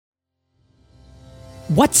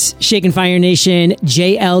What's shaking, Fire Nation?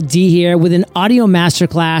 JLD here with an audio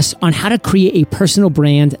masterclass on how to create a personal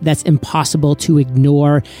brand that's impossible to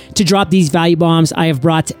ignore. To drop these value bombs, I have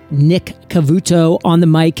brought Nick Cavuoto on the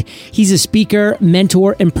mic. He's a speaker,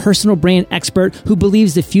 mentor, and personal brand expert who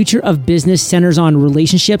believes the future of business centers on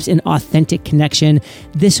relationships and authentic connection.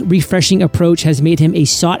 This refreshing approach has made him a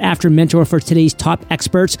sought-after mentor for today's top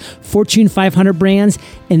experts, Fortune 500 brands,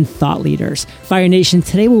 and thought leaders. Fire Nation,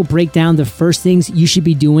 today we'll break down the first things you should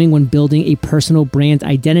be doing when building a personal brand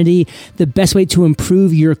identity, the best way to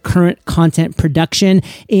improve your current content production,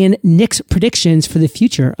 and Nick's predictions for the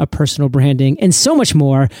future of personal branding, and so much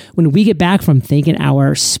more when we get back from thanking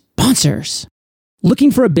our sponsors.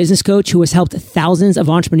 Looking for a business coach who has helped thousands of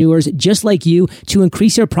entrepreneurs just like you to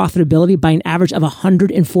increase their profitability by an average of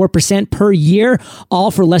 104% per year,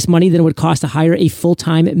 all for less money than it would cost to hire a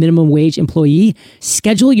full-time minimum wage employee?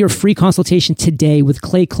 Schedule your free consultation today with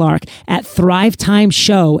Clay Clark at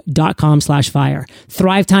thrivetimeshow.com/fire.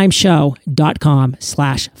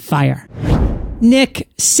 thrivetimeshow.com/fire. Nick,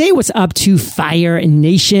 say what's up to Fire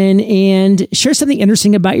Nation and share something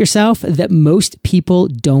interesting about yourself that most people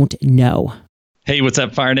don't know. Hey, what's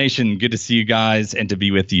up, Fire Nation? Good to see you guys and to be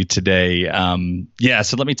with you today.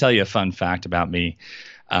 So let me tell you a fun fact about me.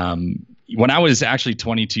 When I was actually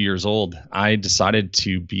 22 years old, I decided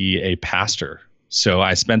to be a pastor. So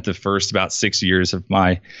I spent the first about 6 years of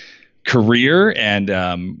my career and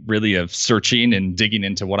really of searching and digging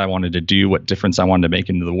into what I wanted to do, what difference I wanted to make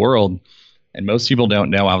into the world. And most people don't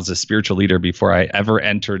know I was a spiritual leader before I ever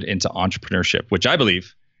entered into entrepreneurship, which I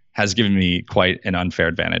believe has given me quite an unfair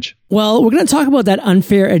advantage. Well, we're going to talk about that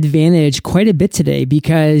unfair advantage quite a bit today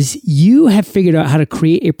because you have figured out how to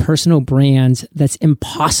create a personal brand that's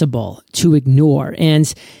impossible to ignore.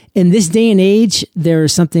 And in this day and age, there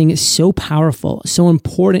is something so powerful, so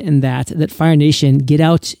important in that Fire Nation, get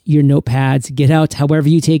out your notepads, get out however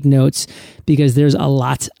you take notes, because there's a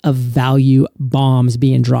lot of value bombs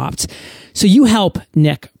being dropped. So you help,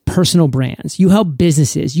 Nick, personal brands, you help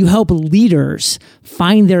businesses, you help leaders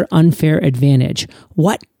find their unfair advantage.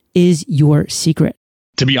 What is your secret?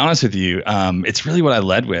 To be honest with you, it's really what I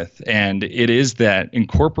led with. And it is that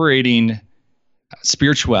incorporating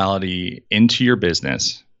spirituality into your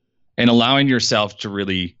business and allowing yourself to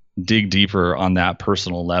really dig deeper on that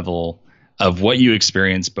personal level of what you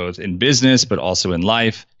experience both in business, but also in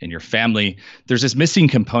life, in your family. There's this missing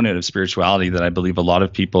component of spirituality that I believe a lot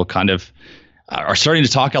of people kind of are starting to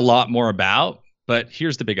talk a lot more about. But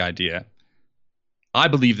here's the big idea. I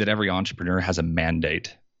believe that every entrepreneur has a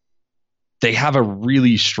mandate. They have a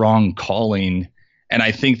really strong calling. And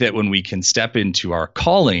I think that when we can step into our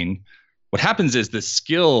calling, what happens is the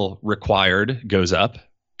skill required goes up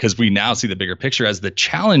because we now see the bigger picture as the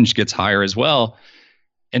challenge gets higher as well.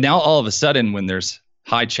 And now all of a sudden, when there's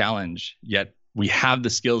high challenge, yet we have the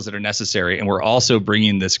skills that are necessary, and we're also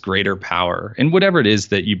bringing this greater power in whatever it is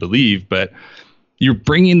that you believe, but you're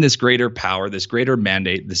bringing this greater power, this greater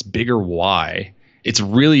mandate, this bigger why. It's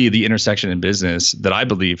really the intersection in business that I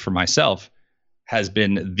believe for myself has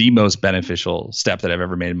been the most beneficial step that I've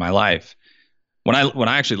ever made in my life. When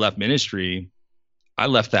I actually left ministry, I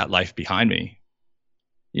left that life behind me.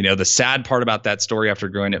 You know, the sad part about that story, after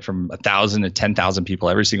growing it from 1,000 to 10,000 people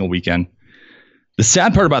every single weekend, the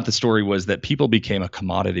sad part about the story was that people became a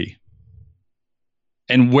commodity.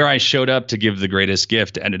 And where I showed up to give the greatest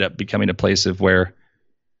gift ended up becoming a place of where,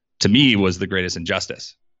 to me, was the greatest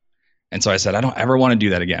injustice. And so I said, I don't ever want to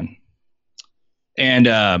do that again.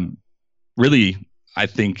 And really, I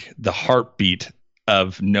think the heartbeat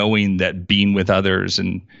of knowing that being with others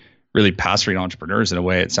and really pastoring entrepreneurs in a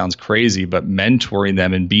way, it sounds crazy, but mentoring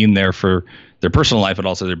them and being there for their personal life, but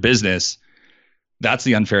also their business, that's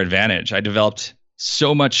the unfair advantage. I developed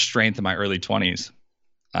so much strength in my early 20s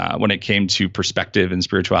when it came to perspective and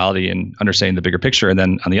spirituality and understanding the bigger picture. And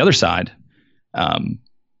then on the other side,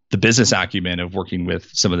 the business acumen of working with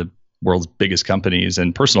some of the world's biggest companies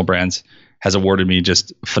and personal brands has awarded me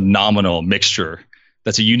just phenomenal mixture.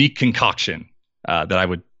 That's a unique concoction that I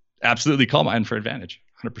would absolutely call my unfair advantage,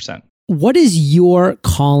 100%. What is your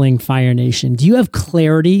calling, Fire Nation? Do you have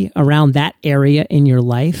clarity around that area in your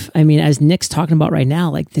life? I mean, as Nick's talking about right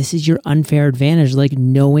now, like this is your unfair advantage, like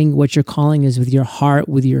knowing what your calling is with your heart,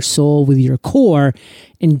 with your soul, with your core,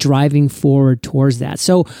 and driving forward towards that.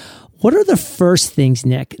 So what are the first things,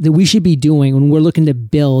 Nick, that we should be doing when we're looking to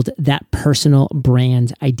build that personal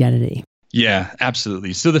brand identity? Yeah,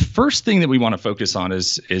 absolutely. So the first thing that we want to focus on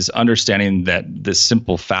is understanding that this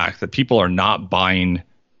simple fact that people are not buying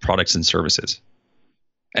products and services.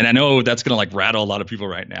 And I know that's going to like rattle a lot of people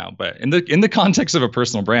right now, but in the context of a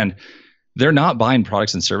personal brand, they're not buying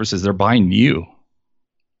products and services, they're buying you.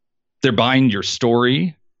 They're buying your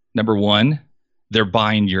story, number one. They're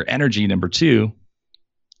buying your energy, number two.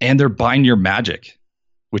 And they're buying your magic,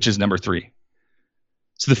 which is number three.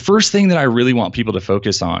 So the first thing that I really want people to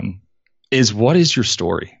focus on is, what is your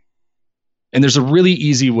story? And there's a really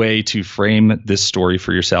easy way to frame this story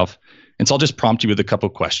for yourself. And so I'll just prompt you with a couple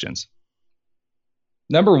questions.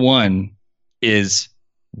 Number one is,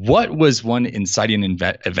 what was one inciting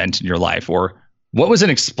event in your life? Or what was an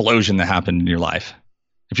explosion that happened in your life?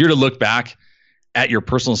 If you're to look back at your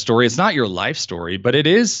personal story, it's not your life story, but it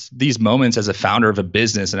is these moments as a founder of a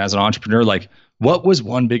business and as an entrepreneur, like, what was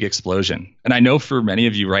one big explosion? And I know for many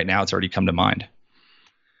of you right now, it's already come to mind.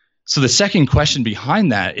 So the second question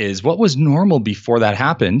behind that is, what was normal before that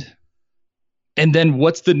happened? And then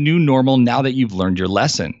what's the new normal now that you've learned your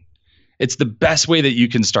lesson? It's the best way that you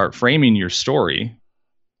can start framing your story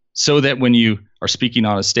so that when you are speaking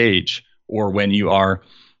on a stage, or when you are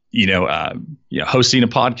hosting a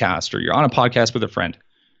podcast, or you're on a podcast with a friend,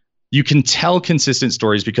 you can tell consistent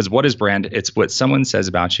stories, because what is brand? It's what someone says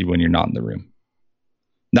about you when you're not in the room.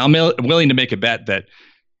 Now, I'm willing to make a bet that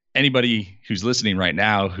anybody who's listening right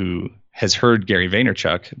now who has heard Gary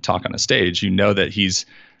Vaynerchuk talk on a stage, you know that he's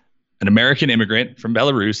an American immigrant from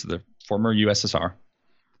Belarus, the former USSR,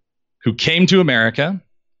 who came to America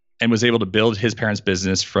and was able to build his parents'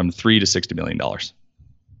 business from $3 to $60 million.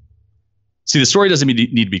 See, the story doesn't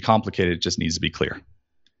need to be complicated. It just needs to be clear.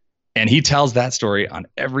 And he tells that story on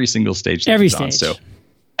every single stage. Every stage. So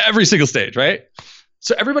every single stage, right?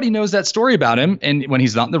 So everybody knows that story about him. And when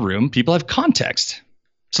he's not in the room, people have context.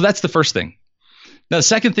 So that's the first thing. Now, the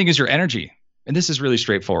second thing is your energy. And this is really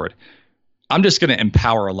straightforward. I'm just going to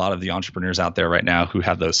empower a lot of the entrepreneurs out there right now who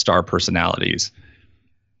have those star personalities.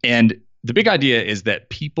 And the big idea is that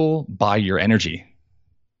people buy your energy.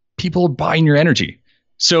 People are buying your energy.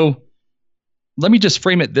 So let me just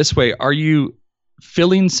frame it this way. Are you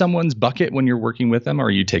filling someone's bucket when you're working with them, or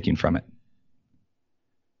are you taking from it?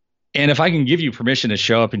 And if I can give you permission to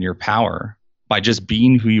show up in your power by just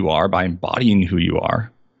being who you are, by embodying who you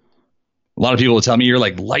are, a lot of people will tell me you're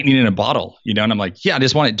like lightning in a bottle, and I'm like, yeah, I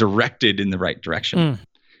just want it directed in the right direction.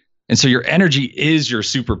 And so your energy is your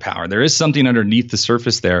superpower. There is something underneath the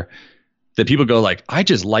surface there that people go like, I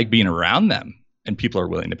just like being around them, and people are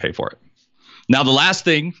willing to pay for it. Now, the last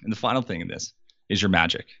thing and the final thing in this is your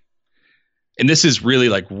magic. And this is really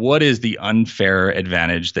like, what is the unfair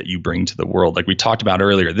advantage that you bring to the world? Like we talked about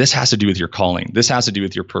earlier, this has to do with your calling. This has to do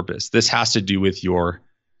with your purpose. This has to do with your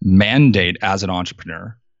mandate as an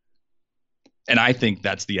entrepreneur. And I think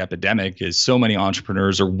that's the epidemic, is so many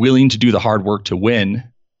entrepreneurs are willing to do the hard work to win.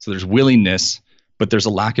 So there's willingness, but there's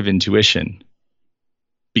a lack of intuition,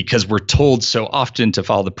 because we're told so often to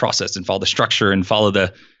follow the process and follow the structure and follow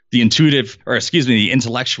the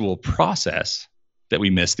intellectual process, that we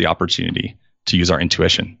miss the opportunity to use our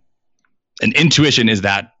intuition. And intuition is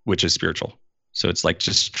that which is spiritual. So it's like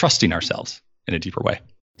just trusting ourselves in a deeper way.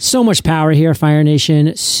 So much power here, Fire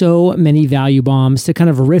Nation. So many value bombs. To kind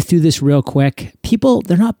of riff through this real quick, people,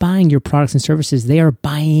 they're not buying your products and services. They are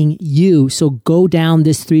buying you. So go down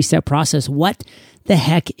this 3-step process. What the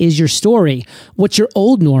heck is your story? What's your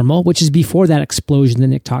old normal, which is before that explosion that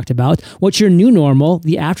Nick talked about? What's your new normal,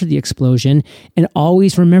 the after the explosion? And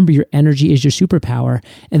always remember, your energy is your superpower.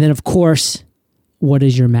 And then, of course, what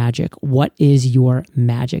is your magic? What is your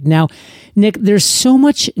magic? Now, Nick, there's so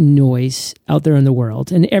much noise out there in the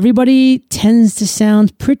world, and everybody tends to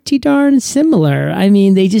sound pretty darn similar. I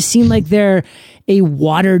mean, they just seem like they're a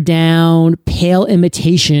watered down, pale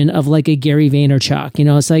imitation of like a Gary Vaynerchuk.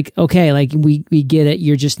 It's like, okay, like we get it.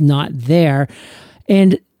 You're just not there.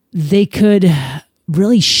 And they could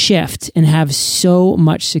really shift and have so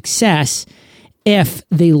much success if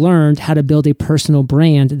they learned how to build a personal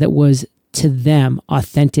brand that was, to them,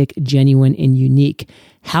 authentic, genuine, and unique.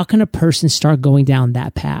 How can a person start going down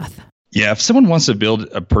that path? Yeah, if someone wants to build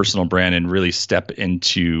a personal brand and really step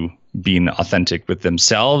into being authentic with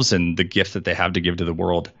themselves and the gift that they have to give to the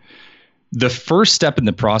world, the first step in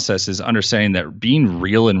the process is understanding that being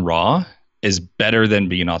real and raw is better than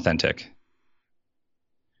being authentic.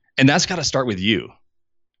 And that's got to start with you.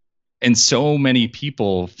 And so many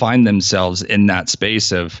people find themselves in that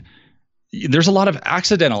space of, there's a lot of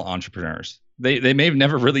accidental entrepreneurs. They may have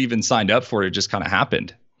never really even signed up for it. It just kind of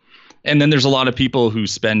happened. And then there's a lot of people who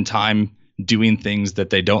spend time doing things that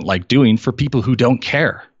they don't like doing for people who don't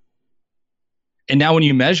care. And now when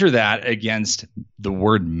you measure that against the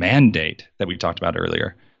word mandate that we talked about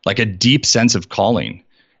earlier, like a deep sense of calling,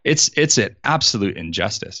 it's an absolute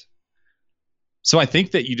injustice. So I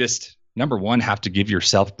think that you just, number one, have to give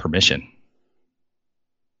yourself permission.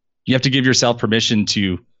 You have to give yourself permission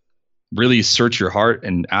to really search your heart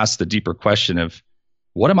and ask the deeper question of,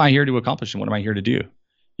 what am I here to accomplish and what am I here to do?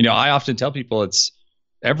 I often tell people it's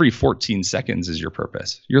every 14 seconds is your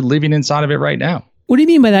purpose. You're living inside of it right now. What do you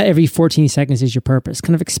mean by that every 14 seconds is your purpose?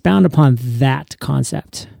 Kind of expound upon that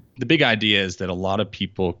concept. The big idea is that a lot of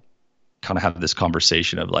people kind of have this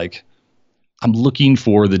conversation of like, I'm looking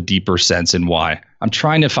for the deeper sense in why. I'm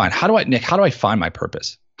trying to find, how do I find my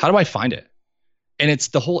purpose? How do I find it? And it's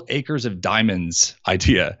the whole acres of diamonds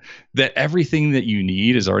idea that everything that you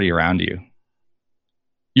need is already around you.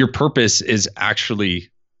 Your purpose is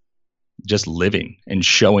actually just living and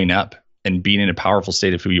showing up and being in a powerful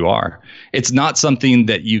state of who you are. It's not something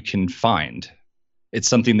that you can find. It's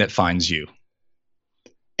something that finds you.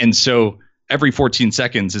 And so every 14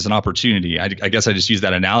 seconds is an opportunity. I guess I just use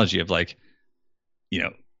that analogy of like,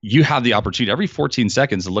 you have the opportunity every 14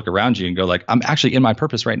 seconds to look around you and go like, I'm actually in my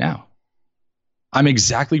purpose right now. I'm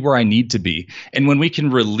exactly where I need to be. And when we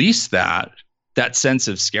can release that sense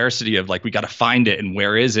of scarcity of like, we got to find it and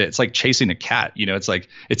where is it? It's like chasing a cat, it's like,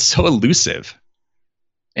 it's so elusive.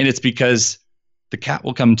 And it's because the cat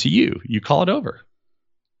will come to you. You call it over.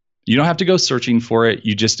 You don't have to go searching for it.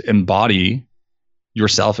 You just embody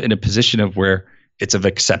yourself in a position of where it's of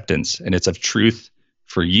acceptance and it's of truth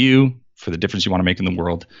for you, for the difference you want to make in the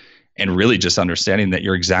world, and really just understanding that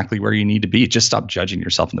you're exactly where you need to be. Just stop judging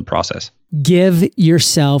yourself in the process. Give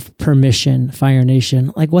yourself permission, Fire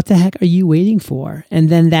Nation. Like, what the heck are you waiting for? And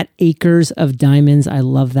then that acres of diamonds, I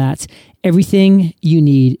love that. Everything you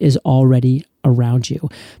need is already around you.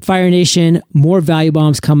 Fire Nation, more value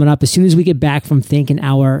bombs coming up as soon as we get back from thanking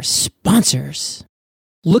our sponsors.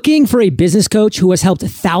 Looking for a business coach who has helped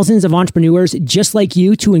thousands of entrepreneurs just like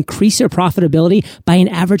you to increase their profitability by an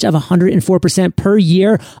average of 104% per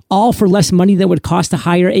year, all for less money than it would cost to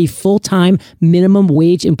hire a full-time minimum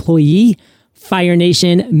wage employee? Fire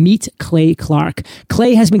Nation, meet Clay Clark.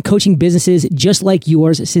 Clay has been coaching businesses just like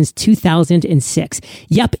yours since 2006.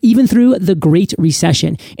 Yep, even through the Great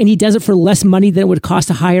Recession. And he does it for less money than it would cost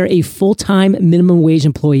to hire a full-time minimum wage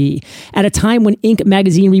employee. At a time when Inc.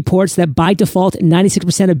 magazine reports that by default,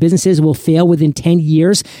 96% of businesses will fail within 10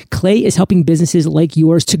 years, Clay is helping businesses like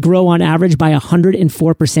yours to grow on average by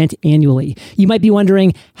 104% annually. You might be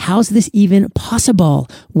wondering, how's this even possible?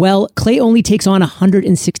 Well, Clay only takes on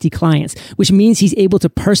 160 clients, which means he's able to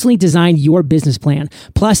personally design your business plan.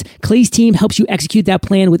 Plus, Clay's team helps you execute that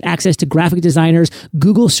plan with access to graphic designers,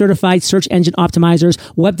 Google certified search engine optimizers,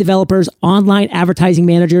 web developers, online advertising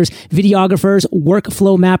managers, videographers,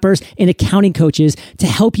 workflow mappers, and accounting coaches to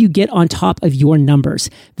help you get on top of your numbers.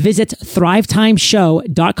 Visit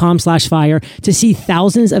thrivetimeshow.com/fire to see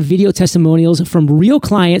thousands of video testimonials from real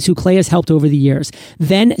clients who Clay has helped over the years.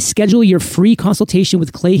 Then schedule your free consultation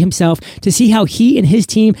with Clay himself to see how he and his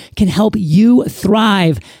team can help you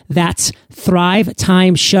thrive. That's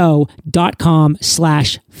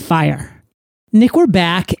thrivetimeshow.com/fire. Nick, we're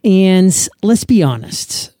back, and let's be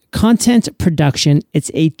honest. Content production, it's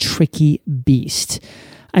a tricky beast.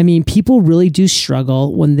 I mean, people really do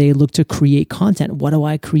struggle when they look to create content. What do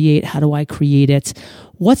I create? How do I create it?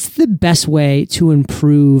 What's the best way to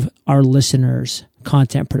improve our listeners'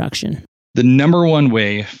 content production? The number one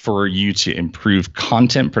way for you to improve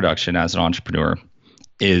content production as an entrepreneur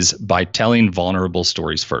is by telling vulnerable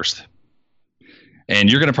stories first. And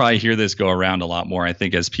you're going to probably hear this go around a lot more. I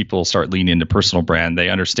think as people start leaning into personal brand, they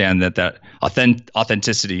understand that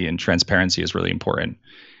authenticity and transparency is really important.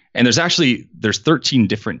 And there's 13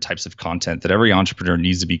 different types of content that every entrepreneur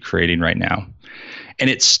needs to be creating right now. And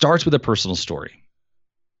it starts with a personal story.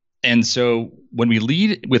 And so when we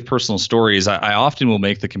lead with personal stories, I often will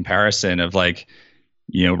make the comparison of like,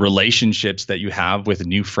 relationships that you have with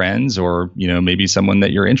new friends or, maybe someone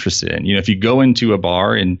that you're interested in. If you go into a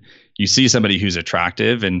bar and you see somebody who's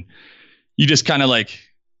attractive and you just kind of like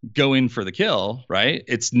go in for the kill, right?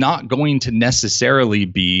 It's not going to necessarily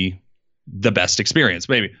be the best experience.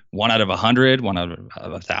 Maybe 1 out of 100, 1 out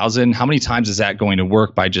of 1,000. How many times is that going to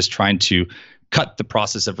work by just trying to cut the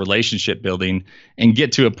process of relationship building and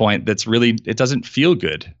get to a point that's really, it doesn't feel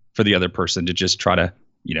good for the other person to just try to,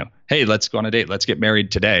 hey, let's go on a date. Let's get married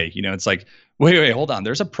today. It's like, wait, hold on.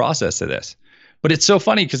 There's a process to this. But it's so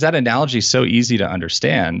funny because that analogy is so easy to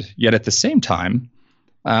understand. Yet at the same time,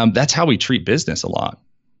 that's how we treat business a lot.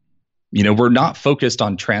 We're not focused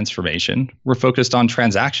on transformation. We're focused on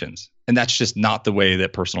transactions. And that's just not the way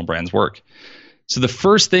that personal brands work. So the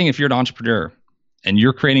first thing, if you're an entrepreneur and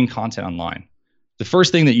you're creating content online, the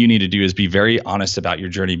first thing that you need to do is be very honest about your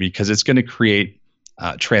journey, because it's going to create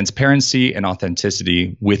transparency and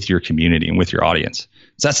authenticity with your community and with your audience.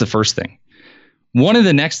 So that's the first thing. One of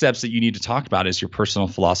the next steps that you need to talk about is your personal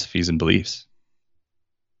philosophies and beliefs.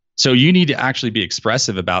 So you need to actually be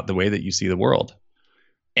expressive about the way that you see the world.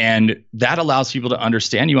 And that allows people to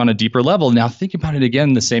understand you on a deeper level. Now, think about it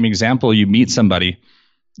again, the same example, you meet somebody,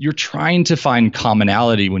 you're trying to find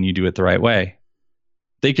commonality when you do it the right way.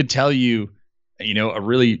 They could tell you, a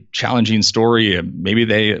really challenging story. Maybe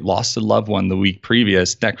they lost a loved one the week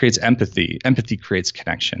previous. That creates empathy. Empathy creates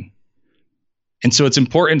connection. And so it's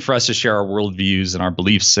important for us to share our worldviews and our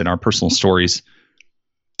beliefs and our personal stories.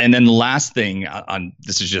 And then the last thing,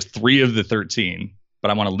 this is just 3 of the 13, but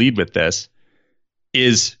I want to lead with this,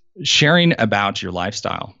 is sharing about your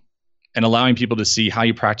lifestyle and allowing people to see how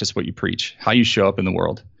you practice what you preach, how you show up in the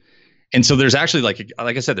world. And so there's actually, like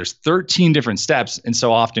I said, there's 13 different steps. And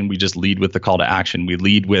so often we just lead with the call to action. We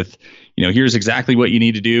lead with, here's exactly what you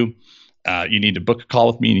need to do. You need to book a call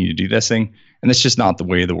with me. You need to do this thing. And that's just not the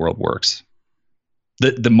way the world works.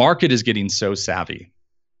 The market is getting so savvy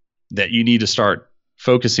that you need to start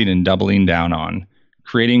focusing and doubling down on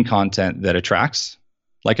creating content that attracts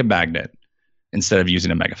like a magnet instead of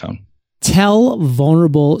using a megaphone. Tell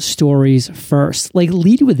vulnerable stories first. Like,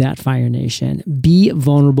 lead with that, Fire Nation. Be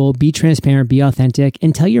vulnerable, be transparent, be authentic,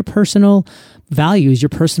 and tell your personal values, your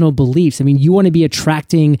personal beliefs. I mean, you want to be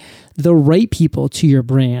attracting the right people to your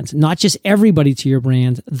brand, not just everybody to your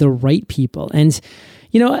brand, the right people. And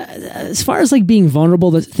as far as like being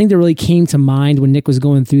vulnerable, the thing that really came to mind when Nick was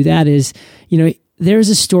going through that is, there's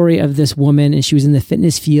a story of this woman, and she was in the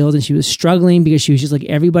fitness field, and she was struggling because she was just like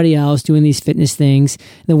everybody else doing these fitness things.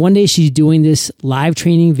 And then one day she's doing this live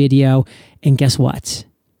training video, and guess what?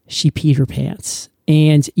 She peed her pants.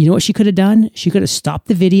 And you know what she could have done? She could have stopped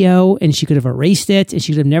the video, and she could have erased it, and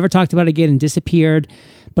she could have never talked about it again and disappeared.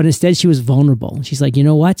 But instead she was vulnerable. She's like, you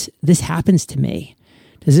know what? This happens to me.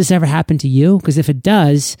 Does this ever happen to you? Because if it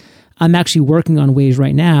does, I'm actually working on ways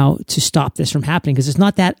right now to stop this from happening, because it's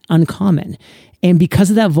not that uncommon. And because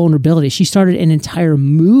of that vulnerability, she started an entire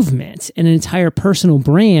movement and an entire personal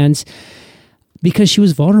brand because she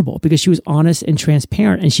was vulnerable, because she was honest and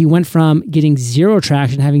transparent. And she went from getting zero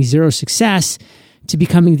traction, having zero success, to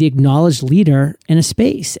becoming the acknowledged leader in a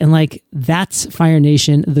space. And like, that's, Fire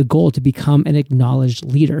Nation, the goal, to become an acknowledged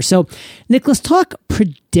leader. So Nick, let's talk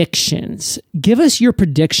predictions. Give us your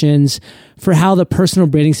predictions for how the personal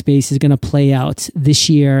branding space is going to play out this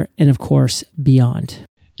year and, of course, beyond.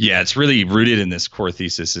 Yeah, it's really rooted in this core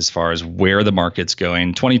thesis as far as where the market's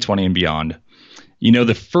going, 2020 and beyond.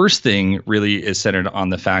 The first thing really is centered on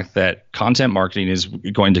the fact that content marketing is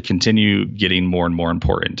going to continue getting more and more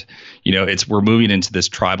important. We're moving into this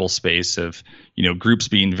tribal space of, groups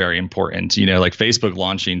being very important. Like Facebook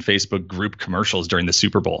launching Facebook group commercials during the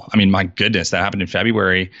Super Bowl. I mean, my goodness, that happened in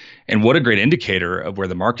February. And what a great indicator of where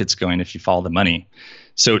the market's going if you follow the money.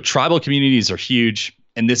 So tribal communities are huge.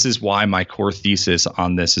 And this is why my core thesis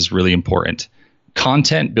on this is really important.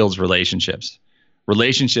 Content builds relationships.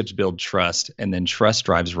 Relationships build trust, and then trust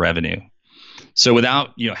drives revenue. So without,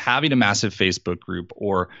 having a massive Facebook group,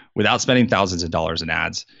 or without spending thousands of dollars in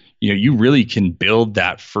ads, you really can build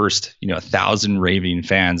that first, 1,000 raving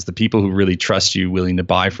fans, the people who really trust you, willing to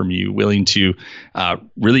buy from you, willing to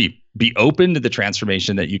really be open to the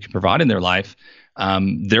transformation that you can provide in their life.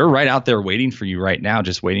 They're right out there waiting for you right now,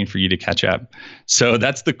 just waiting for you to catch up. So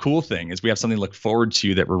that's the cool thing, is we have something to look forward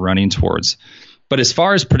to that we're running towards. But as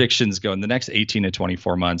far as predictions go, in the next 18 to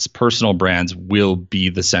 24 months, personal brands will be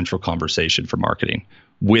the central conversation for marketing,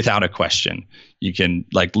 without a question. You can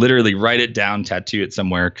literally write it down, tattoo it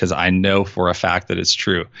somewhere, because I know for a fact that it's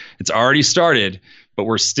true. It's already started, but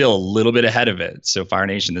we're still a little bit ahead of it. So Fire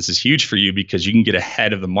Nation, this is huge for you, because you can get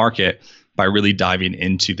ahead of the market by really diving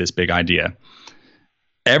into this big idea.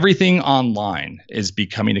 Everything online is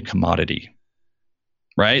becoming a commodity,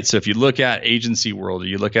 right? So if you look at agency world, or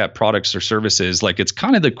you look at products or services, it's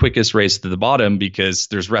kind of the quickest race to the bottom, because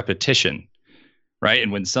there's repetition, right?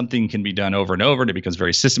 And when something can be done over and over and it becomes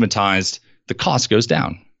very systematized, the cost goes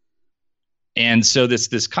down. And so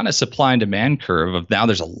this kind of supply and demand curve of, now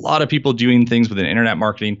there's a lot of people doing things within internet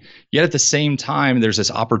marketing, yet at the same time, there's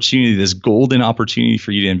this opportunity, this golden opportunity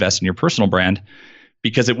for you to invest in your personal brand,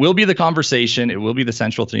 because it will be the conversation. It will be the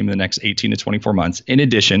central theme in the next 18 to 24 months, in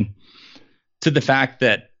addition to the fact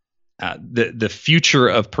that the future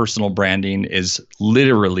of personal branding is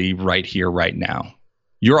literally right here, right now.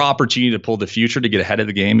 Your opportunity to pull the future, to get ahead of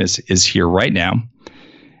the game, is here right now.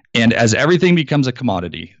 And as everything becomes a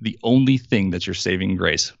commodity, the only thing that's your saving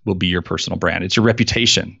grace will be your personal brand. It's your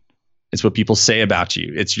reputation. It's what people say about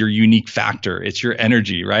you. It's your unique factor. It's your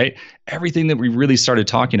energy, right? Everything that we really started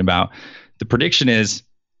talking about. The prediction is,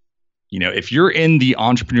 if you're in the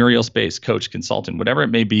entrepreneurial space, coach, consultant, whatever it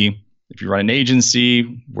may be, if you run an agency,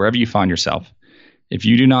 wherever you find yourself, if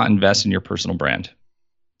you do not invest in your personal brand,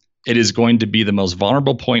 it is going to be the most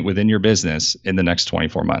vulnerable point within your business in the next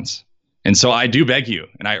 24 months. And so I do beg you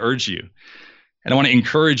and I urge you, and I want to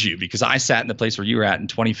encourage you, because I sat in the place where you were at in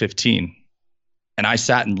 2015, and I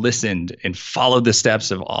sat and listened and followed the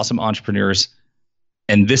steps of awesome entrepreneurs.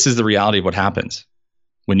 And this is the reality of what happens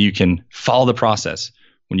when you can follow the process,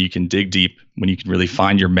 when you can dig deep, when you can really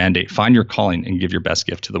find your mandate, find your calling, and give your best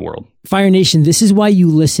gift to the world. Fire Nation, this is why you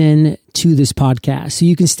listen to this podcast, so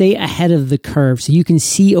you can stay ahead of the curve, so you can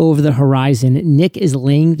see over the horizon. Nick is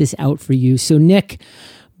laying this out for you. So Nick,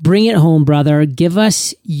 bring it home, brother. Give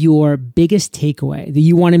us your biggest takeaway that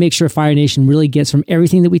you want to make sure Fire Nation really gets from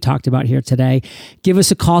everything that we talked about here today. Give us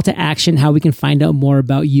a call to action, how we can find out more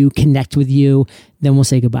about you, connect with you. Then we'll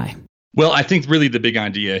say goodbye. Well, I think really the big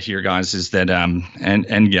idea here, guys, is that,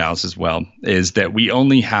 and gals as well, is that we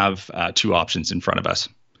only have two options in front of us.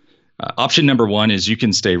 Option number one is you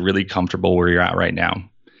can stay really comfortable where you're at right now.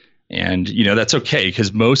 And, that's okay,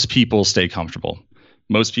 because most people stay comfortable.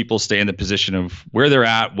 Most people stay in the position of where they're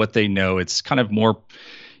at, what they know. It's kind of more,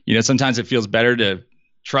 sometimes it feels better to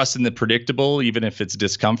trust in the predictable, even if it's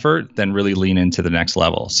discomfort, than really lean into the next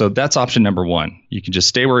level. So that's option number one. You can just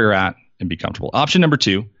stay where you're at and be comfortable. Option number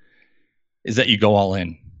two is that you go all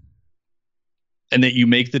in, and that you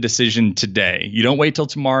make the decision today. You don't wait till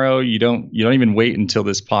tomorrow. You don't even wait until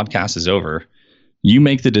this podcast is over. You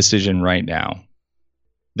make the decision right now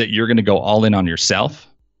that you're going to go all in on yourself,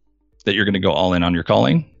 that you're going to go all in on your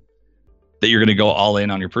calling, that you're going to go all in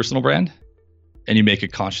on your personal brand, and you make a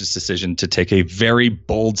conscious decision to take a very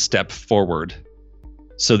bold step forward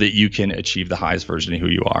so that you can achieve the highest version of who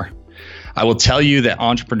you are. I will tell you that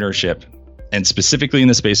entrepreneurship, and specifically in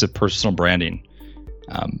the space of personal branding,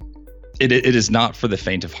 it is not for the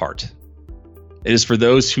faint of heart. It is for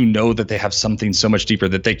those who know that they have something so much deeper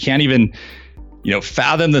that they can't even,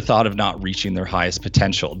 fathom the thought of not reaching their highest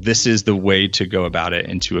potential. This is the way to go about it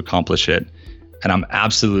and to accomplish it. And I'm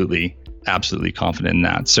absolutely confident in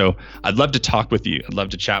that. So I'd love to talk with you. I'd love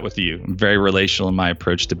to chat with you. I'm very relational in my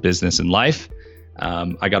approach to business and life.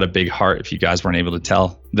 I got a big heart, if you guys weren't able to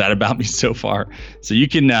tell that about me so far. So you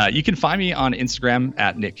can find me on Instagram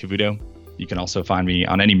at Nick Cavuoto. You can also find me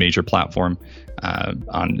on any major platform,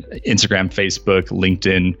 on Instagram, Facebook,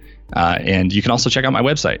 LinkedIn, and you can also check out my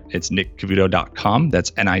website. It's nickcavuoto.com.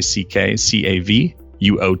 That's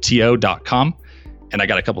NICKCAVUOTO.com. And I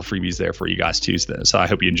got a couple freebies there for you guys too. So I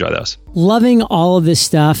hope you enjoy those. Loving all of this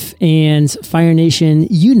stuff. And Fire Nation,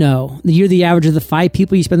 you're the average of the 5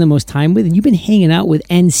 people you spend the most time with. And you've been hanging out with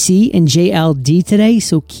NC and JLD today.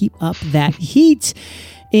 So keep up that heat.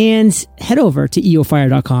 And head over to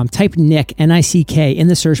eofire.com. Type Nick, N-I-C-K, in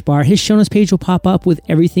the search bar. His show notes page will pop up with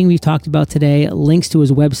everything we've talked about today, links to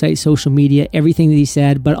his website, social media, everything that he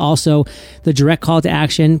said, but also the direct call to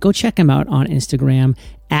action. Go check him out on Instagram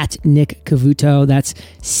at Nick Cavuoto. That's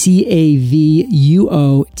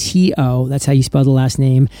Cavuoto. That's how you spell the last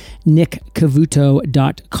name.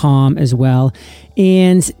 nickcavuoto.com as well.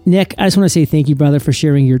 And Nick, I just want to say thank you, brother, for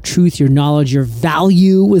sharing your truth, your knowledge, your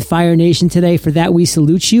value with Fire Nation today. For that, we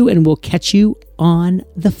salute you, and we'll catch you on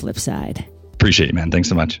the flip side. Appreciate you, man. Thanks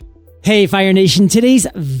so much. Hey, Fire Nation. Today's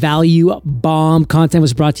value bomb content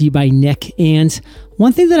was brought to you by Nick. And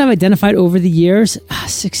one thing that I've identified over the years,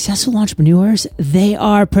 successful entrepreneurs, they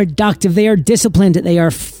are productive, they are disciplined, they are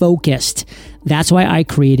focused. That's why I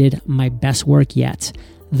created my best work yet,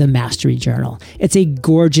 the Mastery Journal. It's a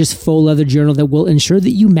gorgeous faux leather journal that will ensure that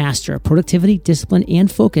you master productivity, discipline,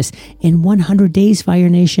 and focus in 100 days, Fire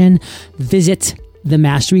Nation. Visit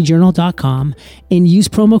themasteryjournal.com and use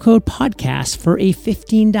promo code podcast for a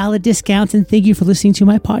 $15 discount. And thank you for listening to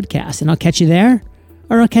my podcast. And I'll catch you there,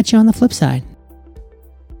 or I'll catch you on the flip side.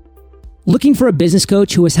 Looking for a business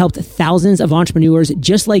coach who has helped thousands of entrepreneurs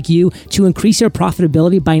just like you to increase their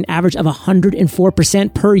profitability by an average of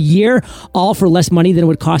 104% per year, all for less money than it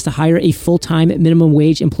would cost to hire a full-time minimum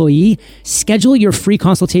wage employee? Schedule your free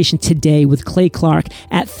consultation today with Clay Clark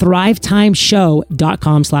at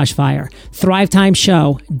thrivetimeshow.com/fire.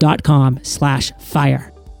 thrivetimeshow.com/fire.